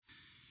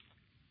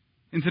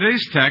In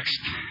today's text,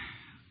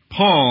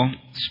 Paul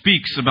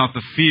speaks about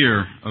the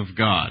fear of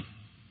God.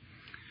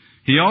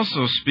 He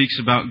also speaks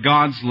about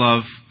God's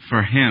love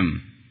for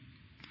him.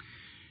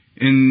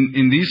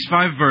 In these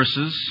 5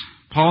 verses,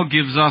 Paul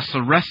gives us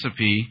a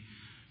recipe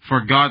for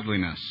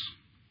godliness.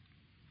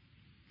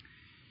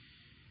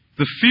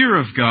 The fear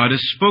of God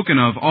is spoken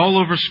of all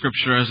over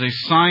Scripture as a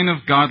sign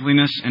of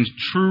godliness and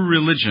true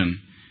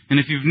religion. And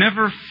if you've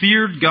never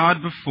feared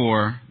God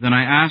before, then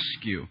I ask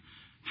you,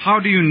 how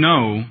do you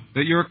know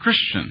that you're a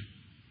Christian?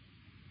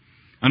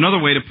 Another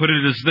way to put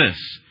it is this: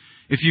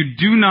 if you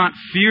do not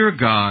fear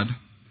God,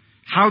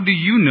 how do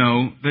you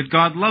know that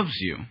God loves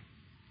you?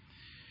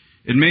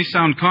 It may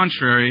sound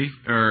contrary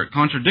or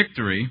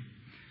contradictory,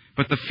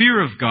 but the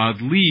fear of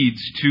God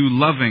leads to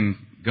loving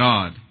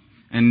God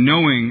and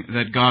knowing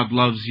that God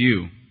loves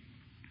you.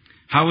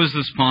 How is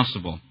this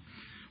possible?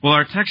 Well,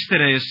 our text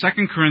today is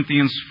 2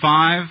 Corinthians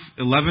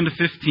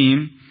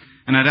 5:11-15,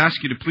 and I'd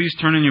ask you to please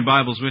turn in your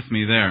Bibles with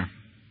me there.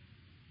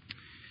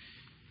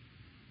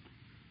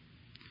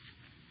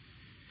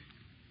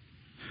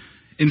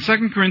 In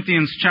 2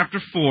 Corinthians chapter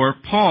 4,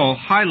 Paul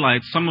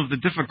highlights some of the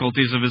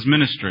difficulties of his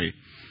ministry.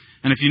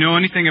 And if you know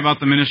anything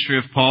about the ministry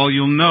of Paul,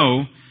 you'll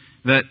know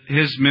that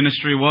his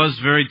ministry was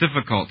very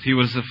difficult. He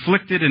was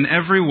afflicted in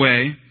every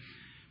way,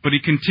 but he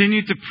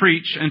continued to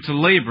preach and to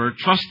labor,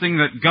 trusting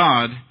that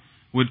God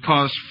would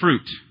cause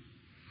fruit.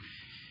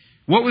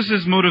 What was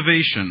his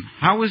motivation?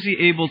 How was he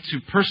able to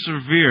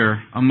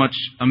persevere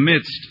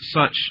amidst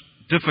such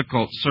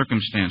difficult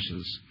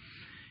circumstances?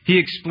 He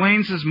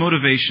explains his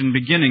motivation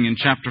beginning in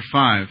chapter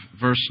 5,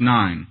 verse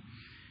 9.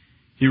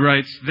 He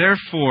writes,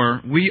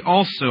 "Therefore we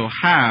also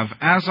have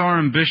as our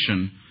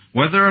ambition,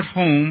 whether at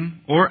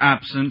home or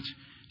absent,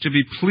 to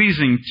be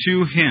pleasing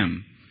to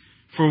Him.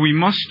 For we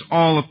must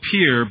all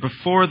appear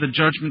before the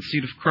judgment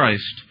seat of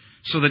Christ,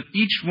 so that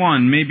each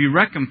one may be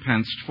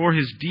recompensed for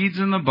his deeds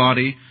in the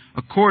body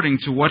according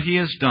to what he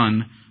has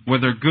done,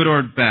 whether good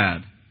or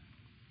bad."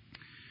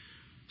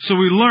 So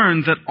we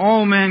learn that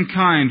all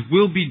mankind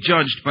will be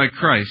judged by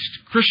Christ,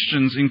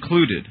 Christians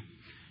included.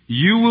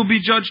 You will be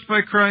judged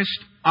by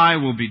Christ, I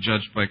will be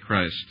judged by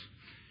Christ.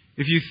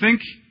 If you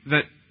think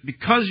that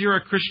because you're a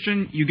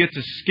Christian, you get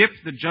to skip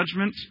the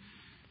judgment,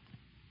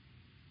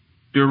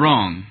 you're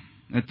wrong.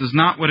 That is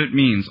not what it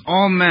means.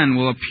 All men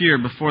will appear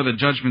before the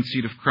judgment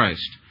seat of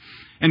Christ.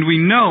 And we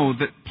know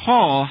that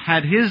Paul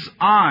had his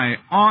eye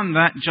on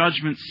that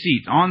judgment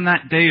seat, on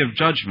that day of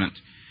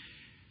judgment,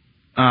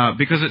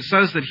 because it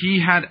says that he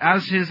had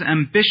as his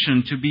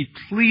ambition to be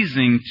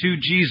pleasing to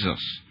Jesus.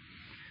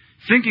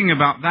 Thinking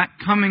about that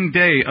coming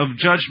day of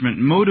judgment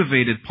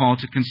motivated Paul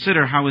to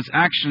consider how his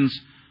actions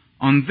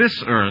on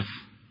this earth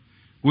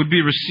would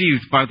be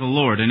received by the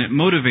Lord, and it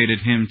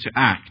motivated him to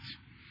act.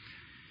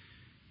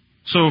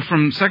 So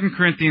from 2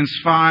 Corinthians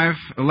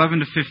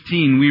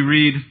 5:11-15, we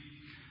read,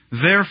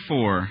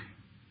 "Therefore,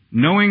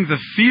 knowing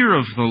the fear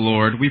of the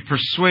Lord, we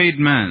persuade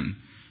men,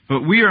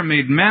 but we are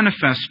made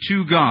manifest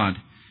to God.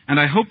 And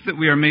I hope that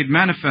we are made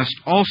manifest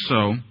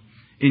also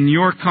in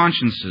your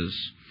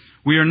consciences.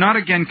 We are not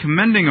again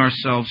commending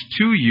ourselves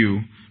to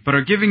you, but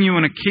are giving you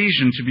an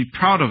occasion to be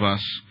proud of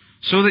us,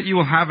 so that you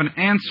will have an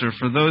answer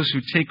for those who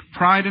take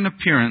pride in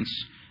appearance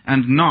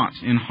and not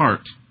in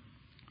heart.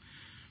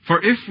 For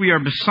if we are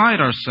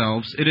beside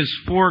ourselves, it is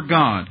for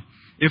God.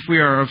 If we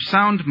are of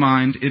sound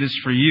mind, it is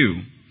for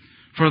you.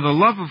 For the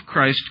love of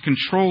Christ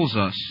controls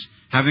us,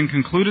 having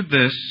concluded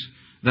this,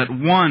 that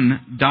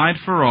one died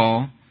for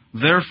all,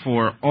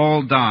 therefore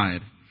all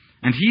died.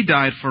 And He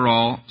died for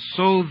all,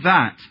 so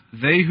that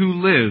they who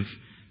live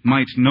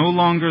might no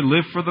longer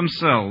live for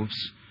themselves,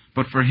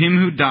 but for Him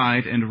who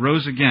died and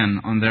rose again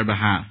on their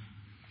behalf."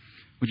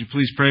 Would you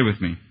please pray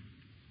with me?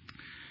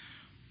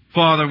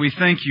 Father, we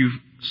thank you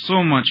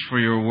so much for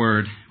your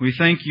word. We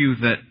thank you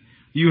that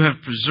you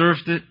have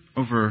preserved it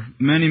over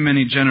many,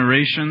 many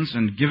generations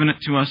and given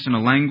it to us in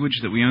a language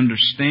that we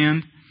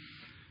understand.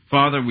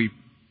 Father,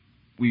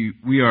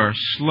 we are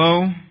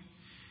slow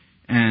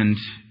and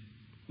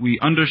we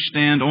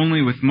understand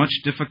only with much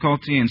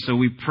difficulty, and so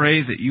we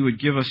pray that you would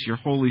give us your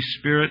Holy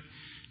Spirit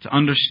to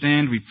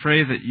understand. We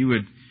pray that you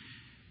would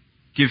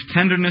give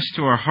tenderness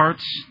to our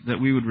hearts, that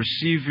we would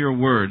receive your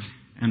word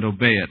and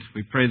obey it.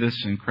 We pray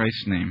this in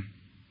Christ's name.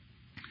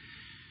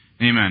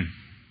 Amen.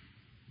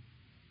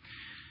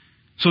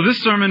 So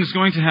this sermon is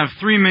going to have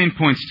 3 main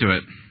points to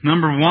it.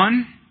 Number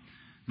 1,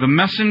 the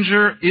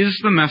messenger is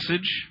the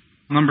message.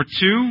 Number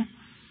 2,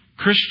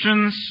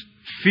 Christians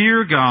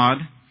fear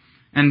God.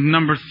 And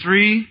number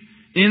 3,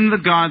 in the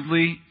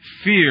godly,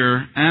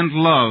 fear and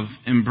love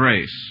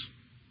embrace.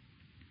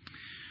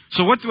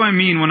 So what do I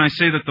mean when I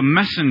say that the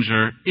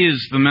messenger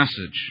is the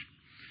message?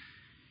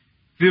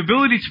 The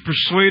ability to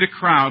persuade a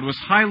crowd was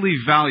highly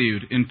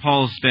valued in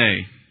Paul's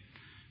day.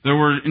 There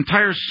were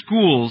entire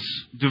schools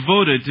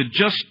devoted to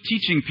just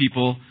teaching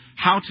people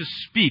how to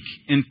speak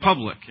in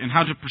public and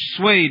how to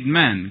persuade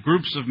men,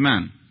 groups of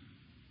men.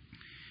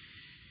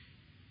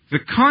 The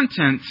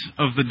content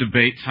of the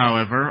debate,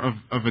 however,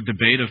 of a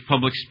debate of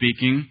public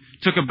speaking,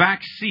 took a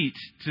back seat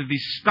to the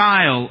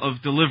style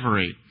of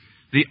delivery.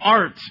 The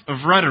art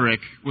of rhetoric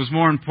was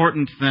more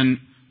important than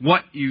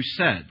what you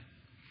said.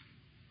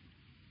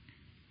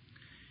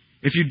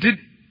 If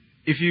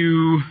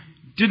you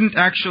didn't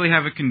actually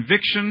have a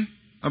conviction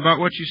about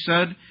what you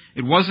said,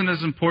 it wasn't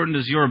as important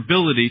as your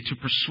ability to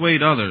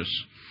persuade others.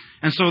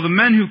 And so the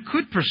men who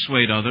could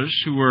persuade others,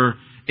 who were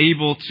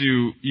able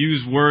to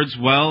use words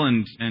well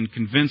and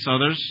convince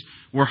others,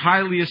 were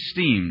highly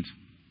esteemed.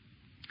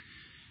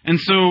 And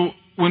so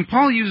when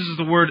Paul uses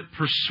the word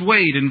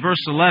persuade in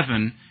verse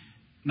 11,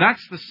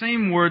 that's the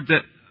same word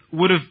that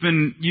would have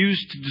been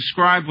used to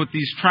describe what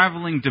these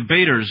traveling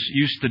debaters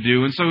used to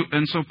do.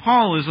 And so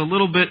Paul is a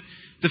little bit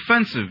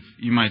defensive,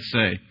 you might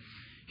say.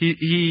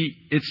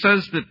 It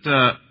says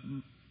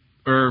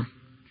that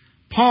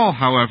Paul,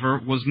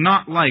 however, was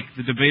not like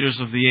the debaters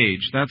of the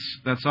age.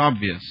 That's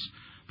obvious.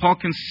 Paul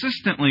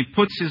consistently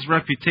puts his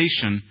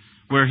reputation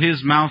where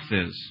his mouth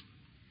is.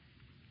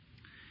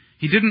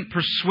 He didn't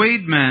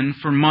persuade men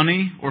for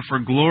money or for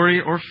glory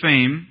or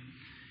fame.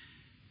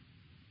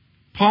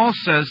 Paul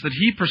says that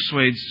he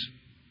persuades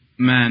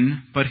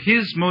men, but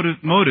his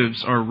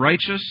motives are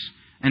righteous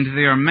and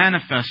they are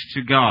manifest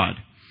to God.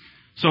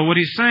 So what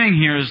he's saying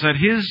here is that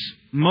his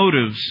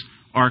motives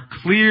are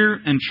clear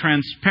and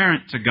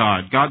transparent to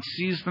God. God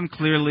sees them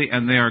clearly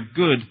and they are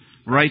good,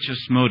 righteous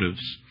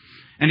motives.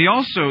 And he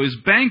also is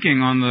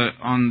banking on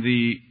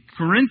the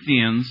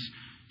Corinthians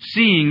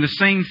seeing the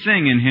same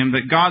thing in him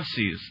that God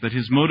sees, that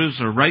his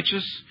motives are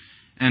righteous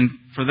and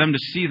for them to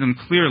see them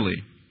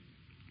clearly.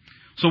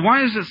 So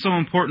why is it so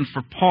important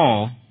for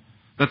Paul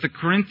that the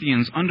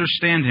Corinthians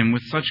understand him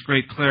with such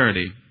great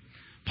clarity?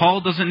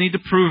 Paul doesn't need to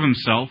prove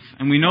himself,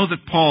 and we know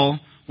that Paul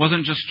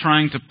wasn't just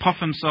trying to puff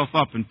himself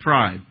up in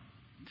pride.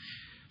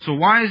 So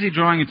why is he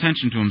drawing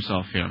attention to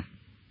himself here?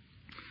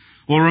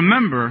 Well,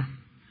 remember,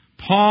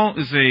 Paul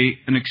is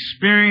an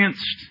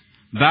experienced,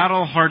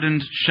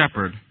 battle-hardened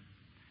shepherd.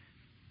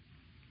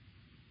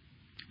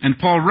 And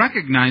Paul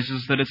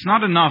recognizes that it's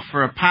not enough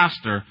for a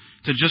pastor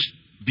to just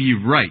be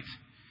right.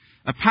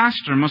 A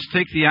pastor must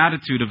take the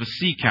attitude of a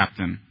sea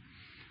captain.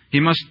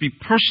 He must be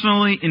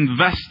personally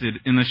invested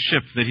in the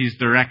ship that he's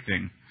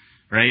directing,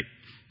 right?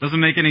 Doesn't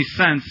make any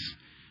sense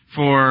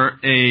for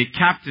a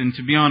captain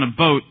to be on a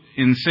boat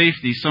in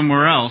safety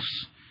somewhere else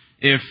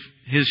if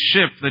his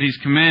ship that he's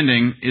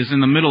commanding is in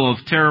the middle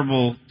of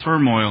terrible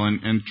turmoil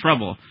and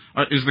trouble.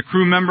 Is the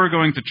crew member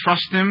going to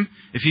trust him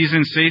if he's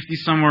in safety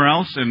somewhere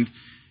else and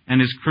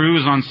his crew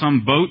is on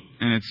some boat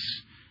and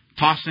it's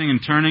tossing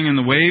and turning in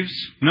the waves?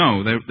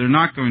 No, they're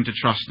not going to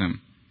trust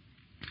him.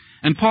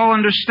 And Paul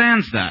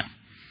understands that.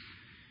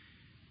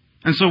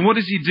 And so what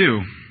does he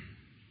do?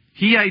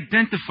 He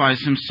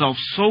identifies himself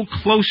so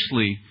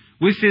closely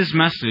with his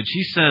message.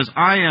 He says,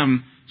 I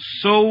am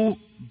so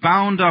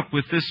bound up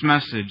with this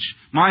message.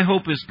 My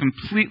hope is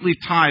completely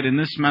tied in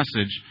this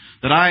message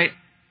that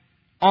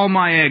all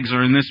my eggs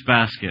are in this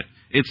basket.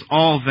 It's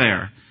all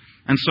there.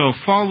 And so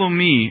follow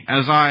me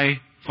as I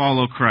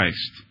follow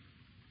Christ.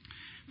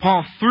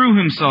 Paul threw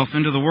himself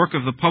into the work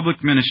of the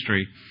public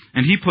ministry,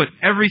 and he put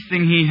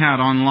everything he had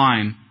on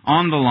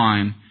the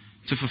line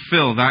to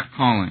fulfill that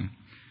calling.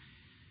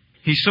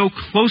 He so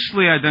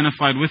closely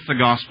identified with the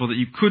gospel that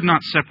you could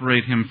not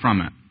separate him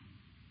from it.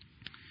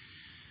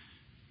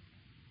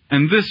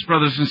 And this,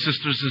 brothers and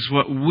sisters, is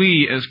what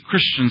we as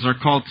Christians are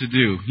called to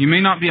do. You may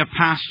not be a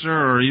pastor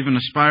or even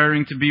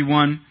aspiring to be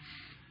one,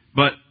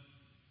 but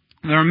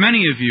there are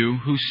many of you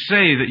who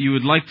say that you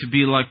would like to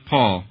be like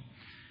Paul.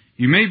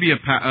 You may be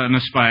an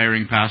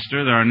aspiring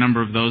pastor. There are a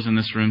number of those in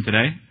this room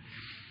today.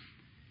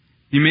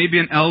 You may be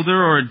an elder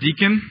or a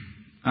deacon,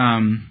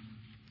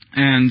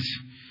 and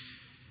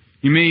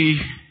you may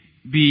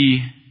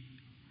be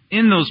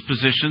in those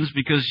positions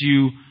because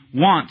you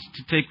want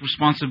to take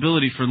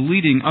responsibility for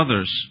leading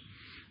others.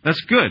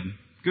 That's good.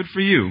 Good for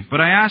you.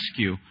 But I ask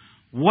you,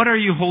 what are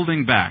you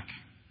holding back?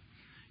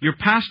 You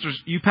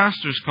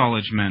pastors'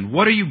 college men,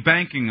 what are you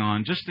banking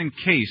on just in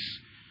case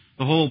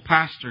the whole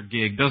pastor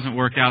gig doesn't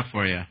work out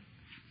for you?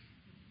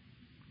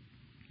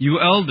 You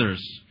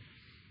elders,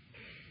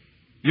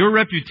 your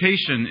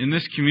reputation in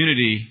this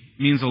community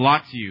means a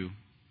lot to you.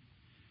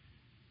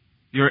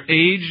 Your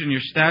age and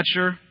your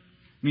stature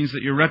means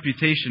that your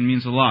reputation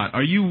means a lot.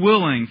 Are you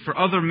willing for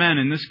other men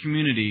in this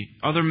community,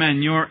 other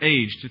men your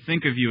age, to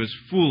think of you as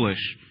foolish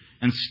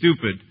and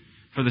stupid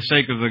for the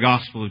sake of the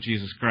gospel of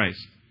Jesus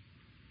Christ?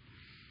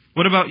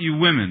 What about you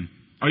women?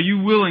 Are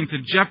you willing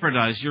to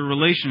jeopardize your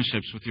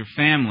relationships with your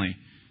family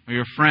or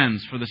your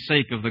friends for the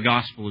sake of the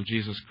gospel of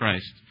Jesus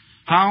Christ?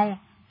 How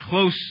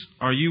close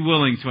are you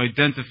willing to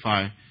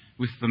identify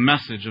with the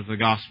message of the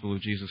gospel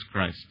of Jesus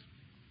Christ?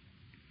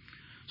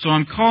 So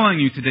I'm calling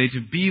you today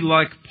to be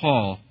like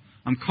Paul.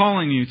 I'm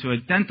calling you to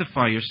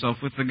identify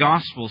yourself with the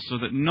gospel so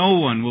that no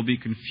one will be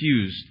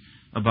confused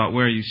about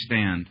where you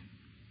stand.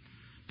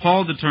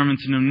 Paul determined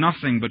to know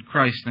nothing but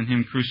Christ and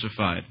Him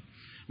crucified.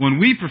 When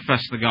we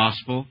profess the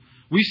gospel,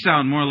 we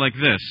sound more like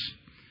this.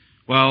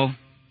 Well,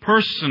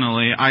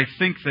 personally, I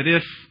think that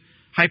if,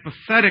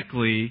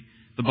 hypothetically,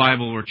 the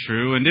Bible were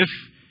true, and if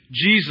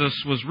Jesus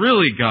was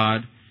really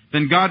God,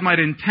 then God might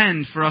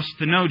intend for us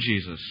to know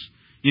Jesus.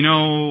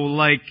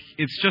 Like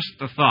it's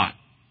just a thought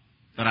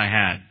that I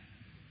had.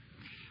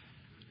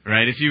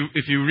 Right? If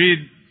you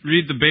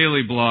read the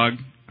Bailey blog,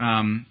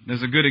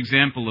 there's a good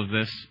example of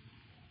this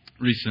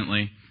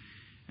recently,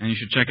 and you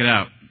should check it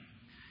out.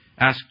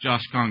 Ask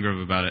Josh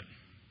Congrove about it.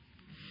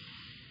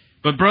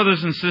 But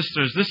brothers and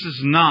sisters, this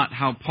is not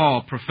how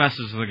Paul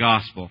professes the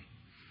gospel.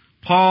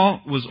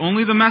 Paul was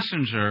only the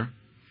messenger,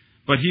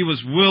 but he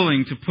was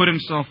willing to put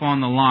himself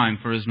on the line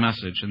for his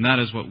message, and that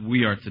is what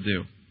we are to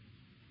do.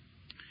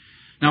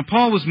 Now,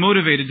 Paul was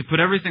motivated to put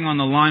everything on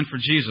the line for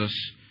Jesus,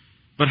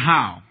 but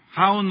how?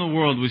 How in the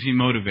world was he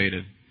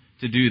motivated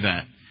to do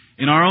that?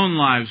 In our own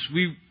lives,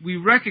 we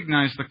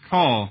recognize the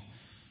call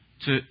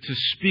to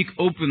speak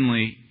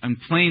openly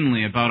and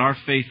plainly about our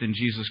faith in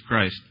Jesus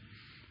Christ.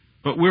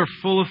 But we're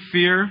full of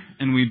fear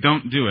and we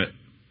don't do it.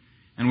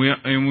 And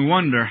we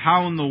wonder,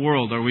 how in the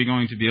world are we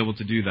going to be able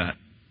to do that?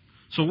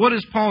 So what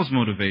is Paul's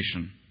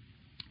motivation?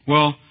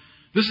 Well,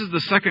 this is the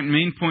second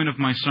main point of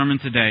my sermon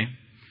today.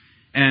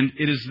 And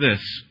it is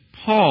this.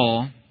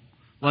 Paul,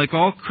 like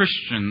all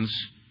Christians,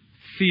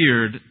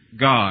 feared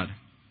God.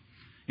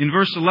 In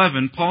verse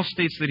 11, Paul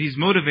states that he's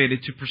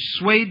motivated to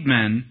persuade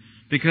men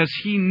because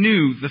he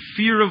knew the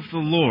fear of the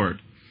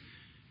Lord.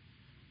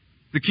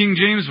 The King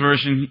James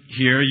Version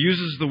here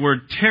uses the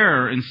word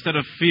terror instead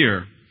of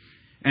fear.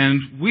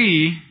 And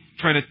we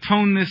try to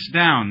tone this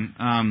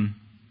down.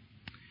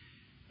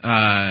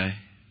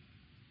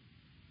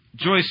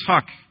 Joyce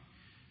Huck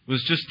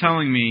was just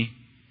telling me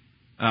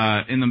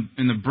in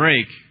the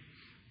break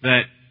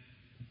that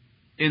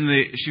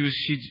she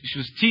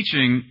was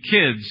teaching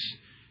kids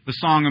the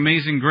song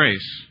 "Amazing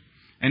Grace,"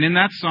 and in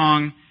that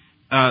song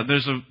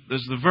there's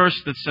the verse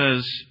that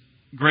says,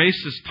 "Grace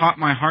has taught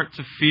my heart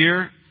to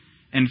fear,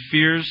 and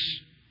fear.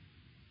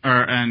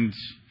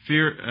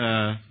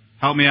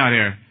 Help me out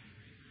here.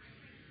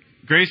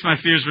 Grace, my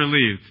fears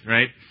relieved."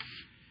 Right,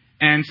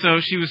 and so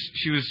she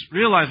was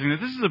realizing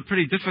that this is a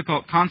pretty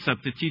difficult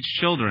concept to teach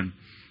children,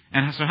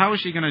 and so how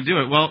was she going to do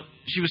it? Well,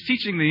 she was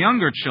teaching the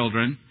younger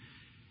children.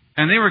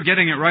 And they were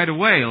getting it right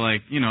away.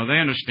 Like, they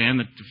understand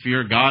that to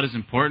fear God is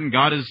important.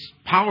 God is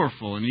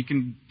powerful, and He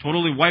can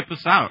totally wipe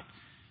us out.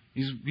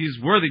 He's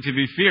worthy to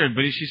be feared.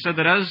 But she said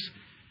that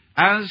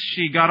as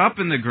she got up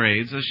in the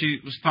grades, as she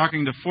was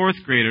talking to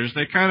fourth graders,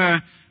 they kind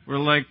of were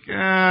like,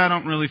 I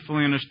don't really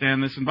fully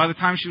understand this. And by the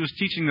time she was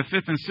teaching the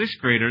fifth and sixth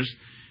graders,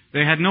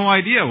 they had no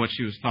idea what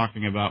she was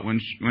talking about when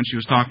she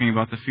was talking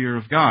about the fear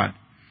of God.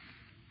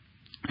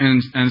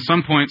 And at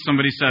some point,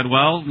 somebody said,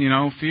 well,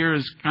 fear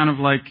is kind of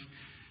like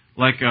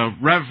a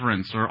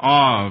reverence or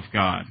awe of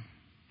God,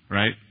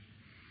 right?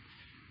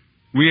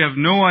 We have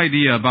no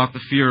idea about the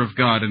fear of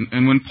God.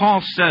 And when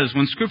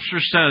Scripture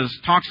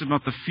talks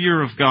about the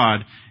fear of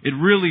God, it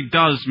really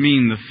does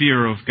mean the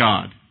fear of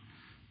God.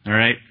 All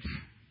right?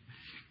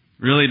 It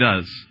really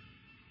does.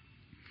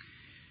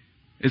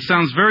 It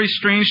sounds very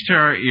strange to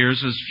our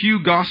ears as few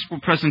gospel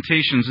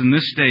presentations in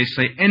this day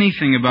say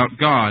anything about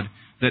God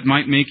that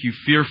might make you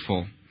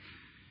fearful.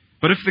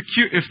 But if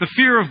the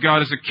fear of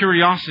God is a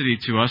curiosity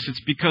to us, it's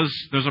because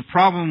there's a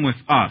problem with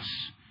us.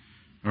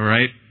 All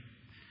right?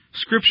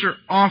 Scripture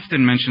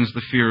often mentions the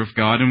fear of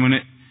God, and when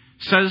it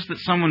says that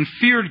someone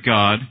feared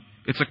God,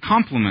 it's a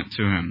compliment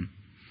to Him.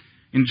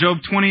 In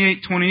Job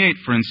 28:28,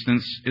 for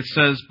instance, it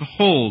says,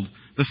 "Behold,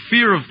 the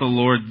fear of the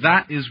Lord,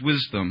 that is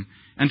wisdom,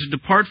 and to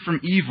depart from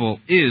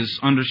evil is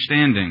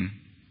understanding."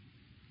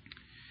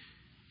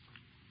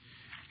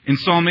 In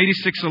Psalm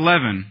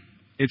 86:11,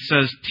 it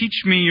says,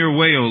 "Teach me your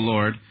way, O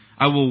Lord.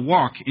 I will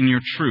walk in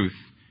your truth.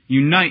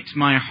 Unite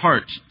my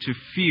heart to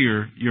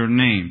fear your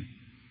name."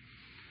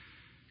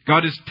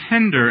 God is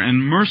tender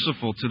and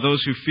merciful to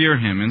those who fear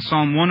Him. In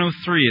Psalm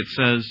 103 it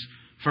says,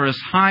 "For as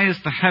high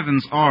as the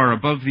heavens are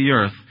above the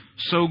earth,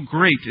 so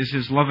great is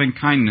His loving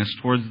kindness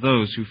towards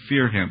those who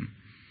fear Him."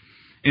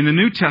 In the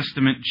New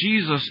Testament,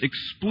 Jesus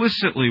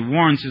explicitly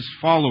warns His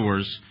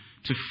followers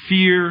to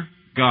fear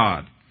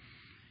God.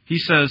 He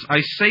says,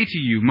 "I say to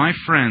you, my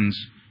friends,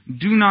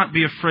 do not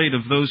be afraid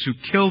of those who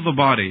kill the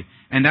body,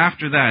 and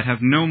after that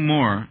have no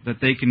more that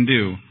they can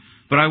do.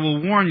 But I will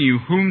warn you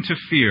whom to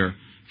fear.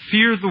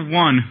 Fear the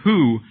one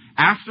who,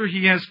 after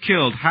he has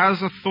killed,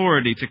 has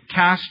authority to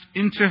cast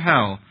into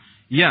hell.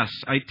 Yes,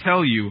 I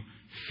tell you,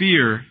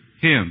 fear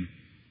him."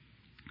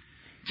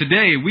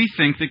 Today, we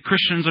think that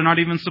Christians are not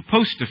even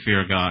supposed to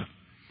fear God.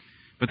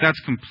 But that's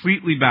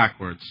completely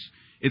backwards.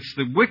 It's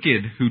the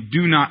wicked who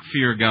do not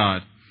fear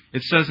God.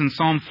 It says in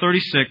Psalm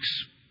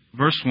 36,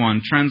 Verse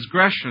 1,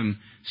 "Transgression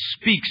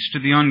speaks to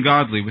the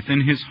ungodly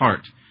within his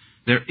heart.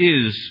 There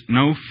is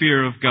no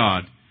fear of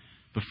God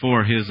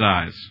before His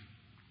eyes."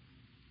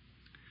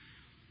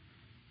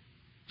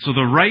 So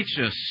the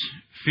righteous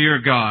fear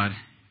God,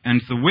 and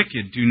the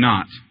wicked do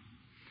not.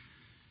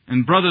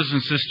 And brothers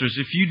and sisters,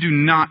 if you do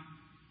not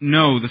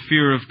know the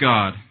fear of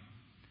God,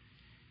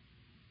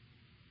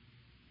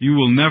 you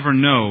will never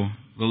know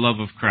the love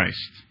of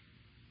Christ.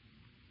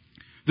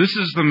 This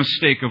is the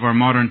mistake of our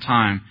modern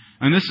time.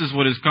 And this is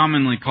what is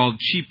commonly called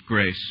cheap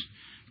grace.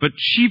 But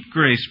cheap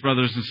grace,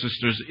 brothers and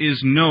sisters,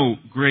 is no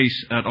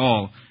grace at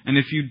all. And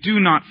if you do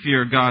not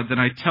fear God, then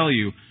I tell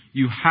you,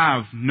 you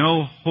have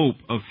no hope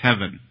of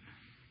heaven.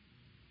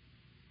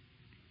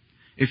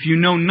 If you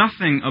know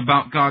nothing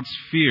about God's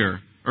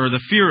fear, or the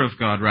fear of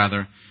God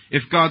rather,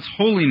 if God's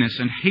holiness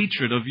and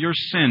hatred of your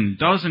sin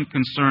doesn't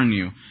concern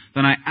you,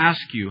 then I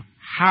ask you,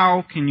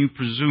 how can you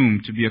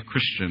presume to be a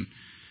Christian?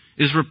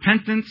 Is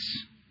repentance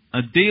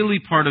a daily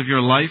part of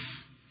your life?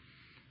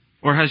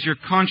 Or has your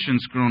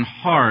conscience grown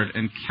hard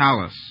and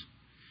callous?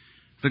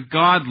 The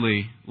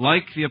godly,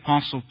 like the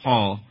Apostle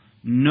Paul,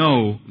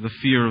 know the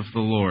fear of the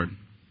Lord.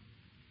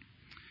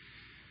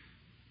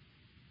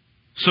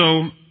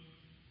 So,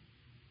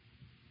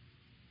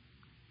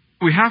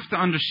 we have to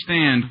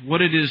understand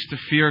what it is to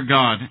fear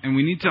God, and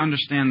we need to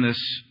understand this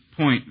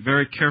point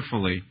very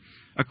carefully.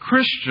 A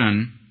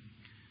Christian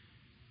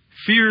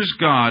fears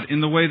God in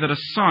the way that a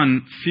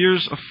son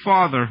fears a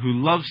father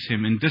who loves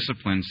him and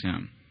disciplines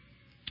him.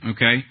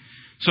 Okay?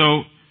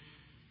 So,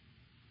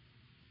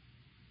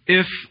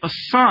 if a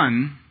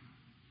son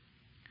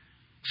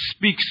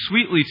speaks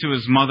sweetly to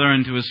his mother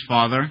and to his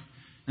father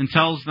and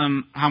tells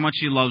them how much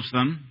he loves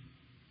them,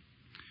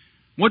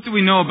 what do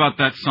we know about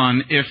that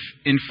son if,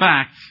 in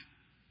fact,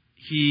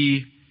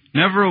 he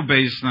never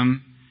obeys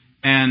them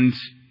and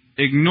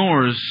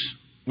ignores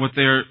what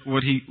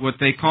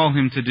they call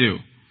him to do?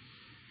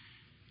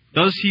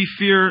 Does he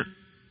fear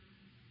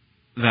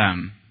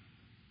them?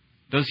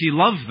 Does he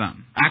love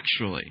them,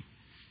 actually?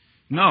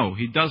 No,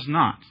 he does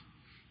not.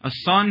 A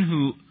son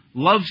who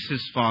loves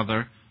his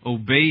father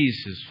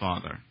obeys his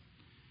father.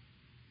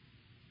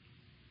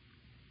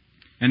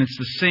 And it's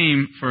the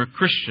same for a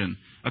Christian.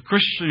 A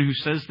Christian who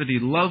says that he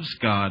loves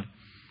God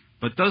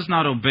but does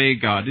not obey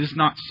God, does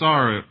not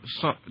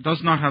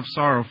have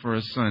sorrow for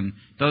his sin,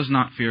 does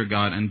not fear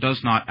God, and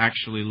does not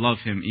actually love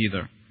Him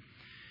either.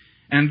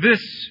 And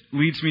this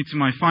leads me to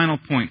my final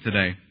point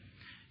today.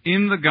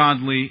 In the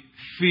godly,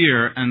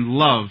 fear and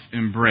love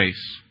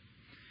embrace.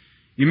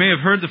 You may have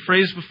heard the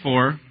phrase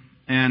before,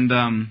 and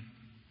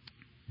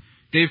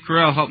Dave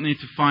Carell helped me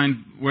to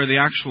find where the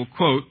actual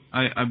quote,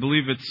 I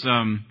believe it's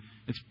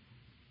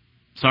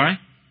sorry?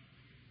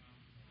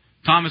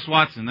 Thomas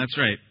Watson, that's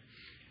right.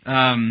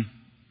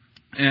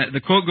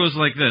 The quote goes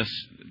like this.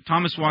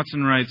 Thomas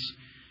Watson writes,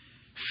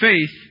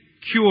 "Faith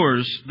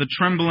cures the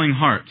trembling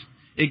heart.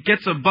 It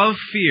gets above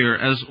fear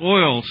as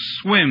oil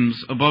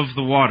swims above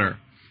the water.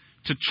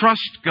 To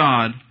trust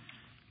God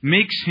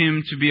makes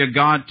Him to be a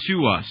God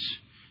to us.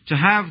 To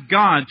have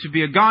God to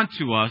be a God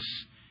to us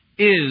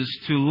is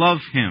to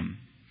love Him.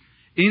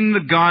 In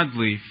the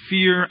godly,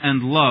 fear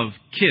and love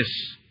kiss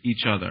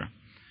each other.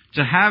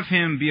 To have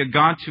Him be a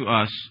God to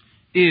us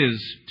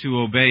is to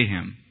obey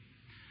Him."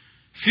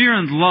 Fear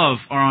and love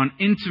are on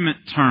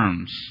intimate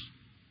terms.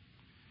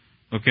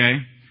 Okay?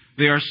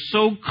 They are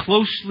so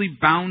closely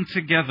bound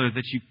together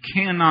that you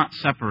cannot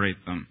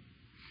separate them.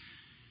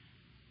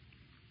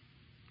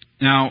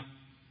 Now,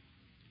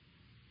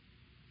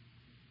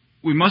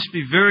 we must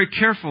be very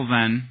careful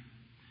then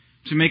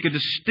to make a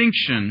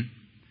distinction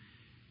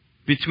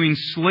between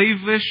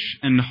slavish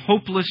and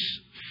hopeless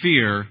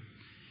fear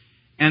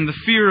and the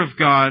fear of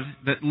God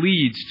that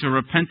leads to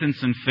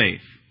repentance and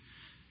faith.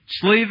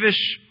 Slavish,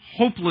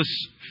 hopeless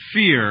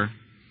fear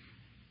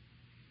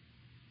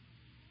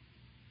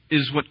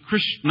is what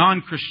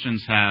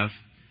non-Christians have,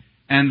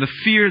 and the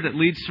fear that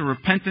leads to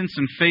repentance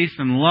and faith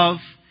and love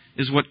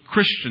is what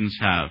Christians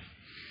have.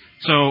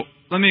 So,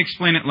 let me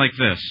explain it like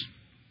this.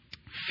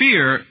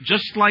 Fear,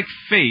 just like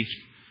faith,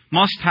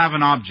 must have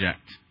an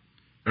object,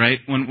 right?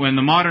 When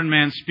the modern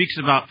man speaks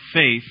about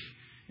faith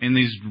in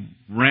these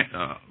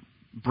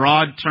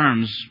broad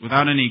terms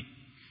without any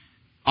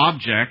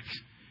object,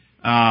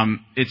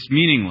 it's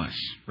meaningless,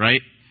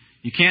 right?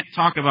 You can't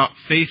talk about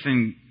faith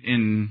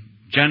in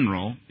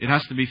general. It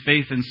has to be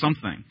faith in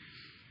something.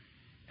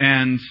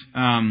 And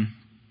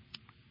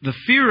the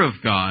fear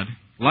of God,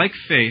 like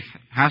faith,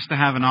 has to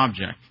have an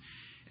object.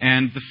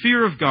 And the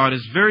fear of God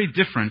is very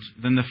different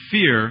than the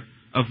fear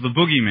of the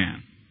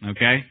boogeyman,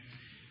 okay?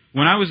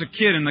 When I was a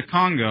kid in the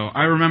Congo,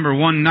 I remember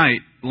one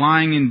night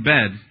lying in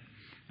bed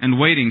and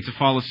waiting to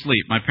fall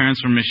asleep. My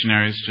parents were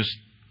missionaries, just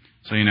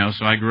so you know,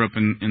 so I grew up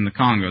in the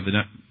Congo,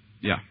 the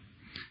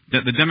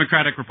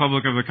Democratic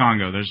Republic of the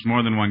Congo. There's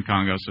more than one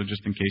Congo, so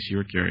just in case you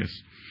were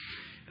curious.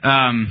 So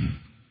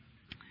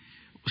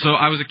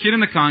I was a kid in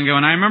the Congo,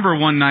 and I remember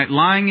one night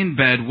lying in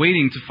bed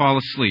waiting to fall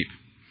asleep.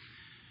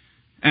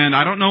 And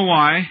I don't know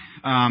why.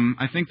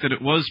 I think that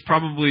it was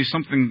probably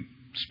something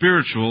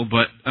spiritual,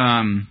 but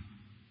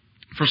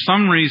for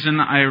some reason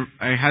I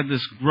had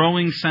this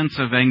growing sense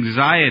of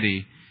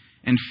anxiety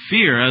and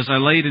fear as I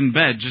laid in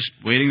bed just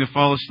waiting to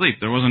fall asleep.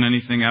 There wasn't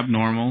anything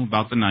abnormal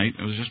about the night.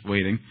 I was just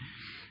waiting.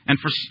 And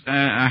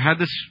I had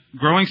this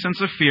growing sense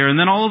of fear, and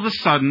then all of a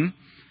sudden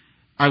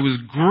I was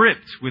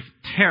gripped with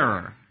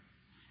terror.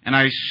 And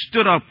I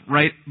stood up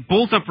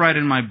bolt upright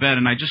in my bed,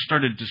 and I just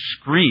started to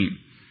scream.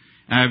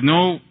 And I have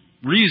no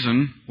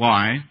reason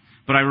why,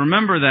 But I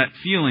remember that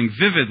feeling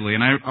vividly,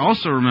 and I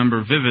also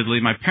remember vividly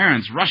my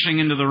parents rushing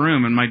into the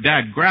room and my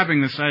dad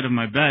grabbing the side of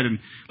my bed and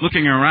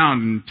looking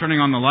around and turning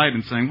on the light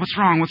and saying, "What's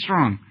wrong? What's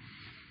wrong?"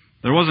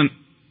 There wasn't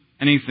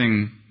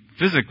anything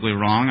physically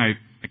wrong. I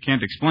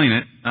can't explain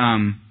it.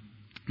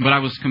 But I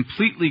was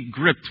completely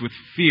gripped with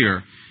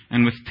fear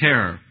and with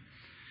terror.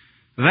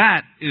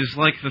 That is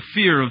like the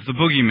fear of the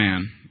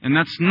boogeyman, and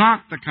that's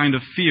not the kind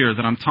of fear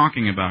that I'm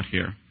talking about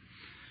here.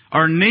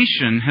 Our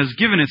nation has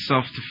given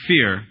itself to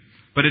fear,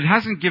 but it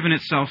hasn't given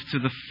itself to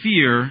the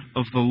fear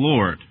of the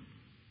Lord.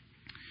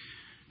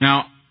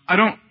 Now, I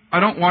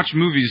don't watch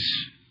movies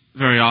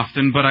very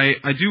often, but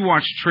I do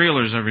watch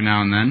trailers every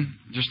now and then,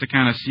 just to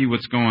kind of see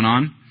what's going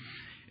on.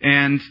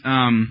 And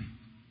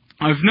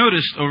I've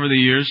noticed over the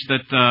years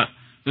that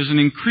there's an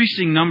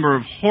increasing number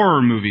of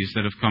horror movies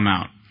that have come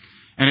out.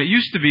 And it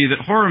used to be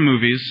that horror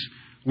movies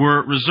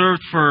were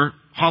reserved for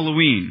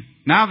Halloween.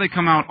 Now they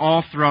come out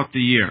all throughout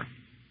the year.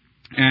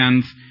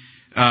 And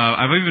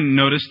I've even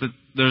noticed that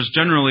there's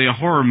generally a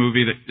horror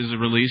movie that is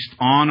released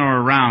on or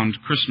around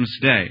Christmas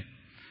Day.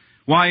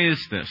 Why is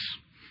this?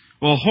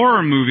 Well,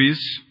 horror movies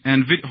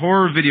and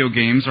horror video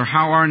games are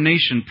how our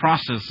nation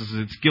processes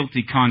its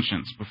guilty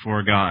conscience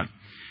before God.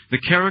 The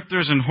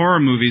characters in horror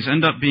movies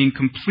end up being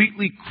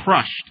completely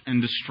crushed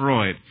and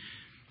destroyed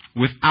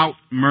without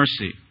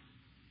mercy.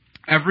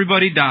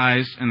 Everybody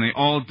dies, and they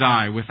all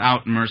die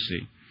without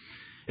mercy.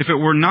 If it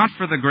were not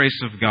for the grace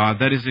of God,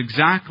 that is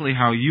exactly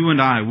how you and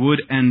I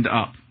would end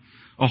up.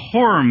 A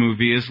horror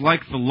movie is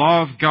like the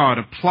law of God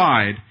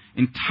applied,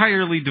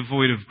 entirely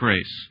devoid of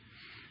grace.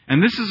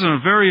 And this is a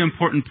very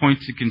important point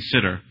to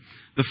consider.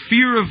 The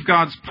fear of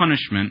God's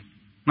punishment,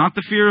 not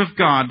the fear of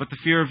God, but the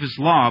fear of His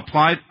law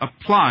applied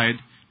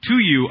to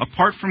you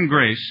apart from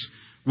grace,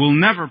 will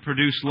never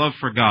produce love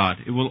for God.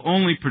 It will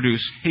only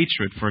produce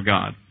hatred for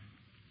God.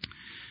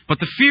 But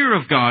the fear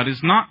of God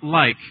is not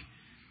like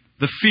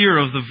the fear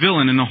of the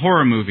villain in a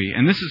horror movie,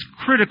 and this is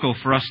critical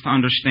for us to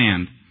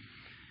understand.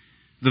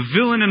 The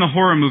villain in a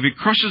horror movie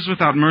crushes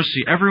without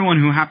mercy everyone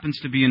who happens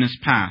to be in his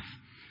path.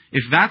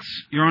 If that's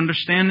your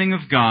understanding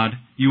of God,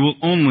 you will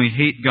only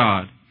hate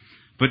God.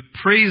 But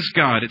praise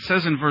God, it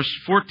says in verse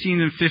 14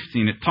 and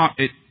 15,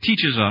 it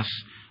teaches us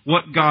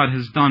what God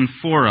has done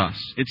for us.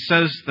 It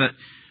says that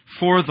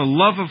for the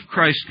love of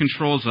Christ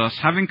controls us,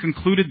 having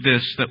concluded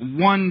this, that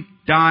one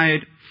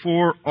died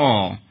for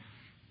all,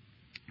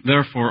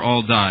 therefore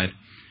all died.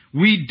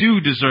 We do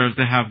deserve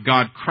to have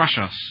God crush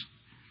us.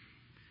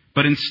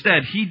 But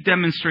instead, He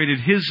demonstrated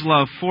His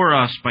love for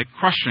us by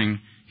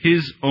crushing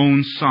His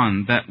own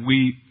Son, that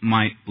we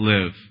might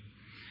live.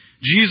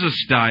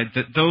 Jesus died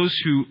that those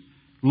who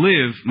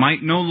live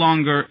might no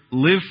longer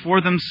live for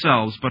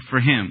themselves, but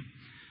for Him.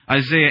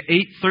 Isaiah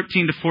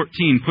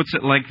 8:13-14 puts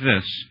it like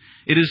this: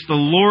 "It is the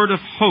Lord of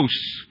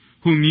hosts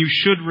whom you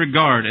should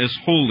regard as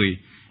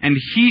holy, and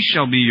He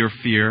shall be your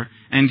fear,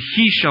 and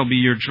He shall be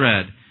your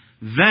dread.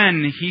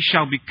 Then He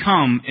shall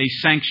become a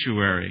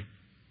sanctuary."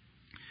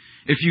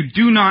 If you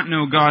do not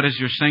know God as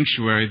your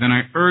sanctuary, then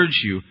I urge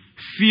you,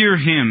 fear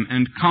Him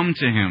and come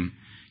to Him.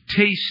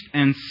 Taste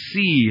and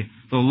see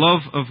the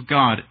love of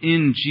God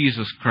in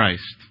Jesus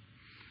Christ.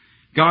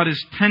 God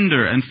is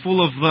tender and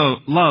full of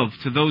love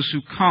to those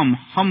who come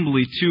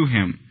humbly to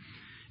Him.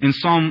 In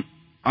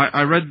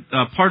I read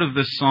part of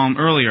this psalm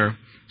earlier,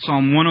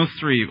 Psalm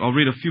 103. I'll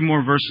read a few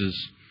more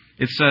verses.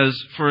 It says,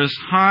 "For as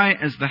high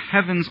as the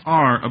heavens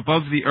are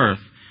above the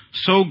earth,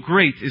 so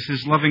great is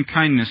His loving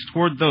kindness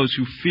toward those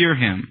who fear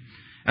Him.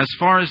 As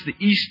far as the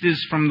east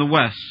is from the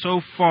west,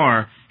 so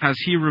far has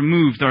He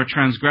removed our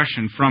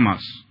transgression from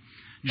us.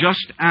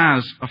 Just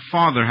as a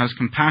father has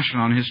compassion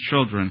on his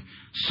children,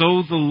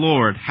 so the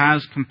Lord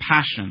has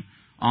compassion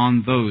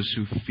on those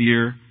who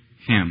fear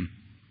Him."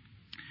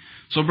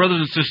 So,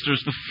 brothers and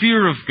sisters, the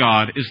fear of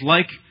God is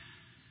like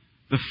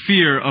the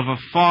fear of a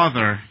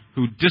father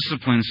who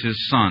disciplines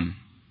his son.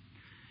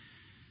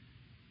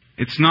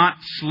 It's not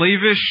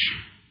slavish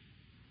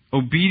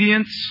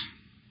obedience,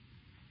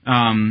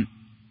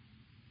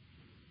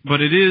 but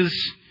it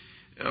is,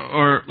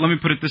 or let me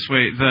put it this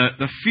way,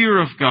 the fear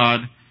of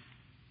God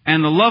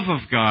and the love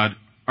of God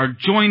are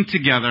joined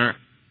together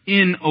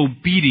in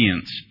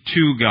obedience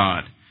to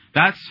God.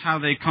 That's how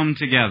they come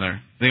together.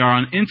 They are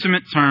on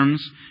intimate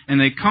terms, and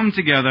they come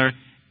together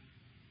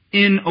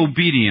in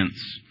obedience.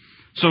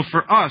 So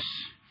for us,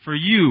 for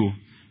you,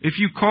 if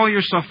you call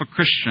yourself a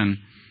Christian,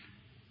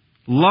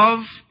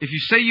 if you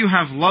say you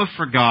have love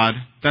for God,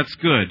 that's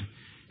good.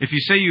 If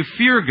you say you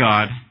fear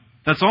God,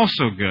 that's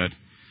also good.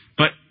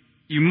 But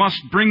you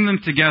must bring them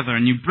together,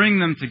 and you bring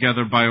them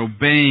together by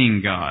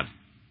obeying God.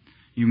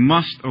 You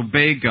must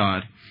obey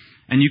God.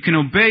 And you can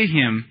obey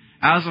Him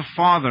as a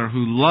father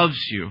who loves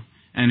you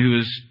and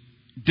who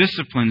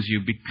disciplines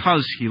you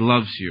because He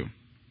loves you.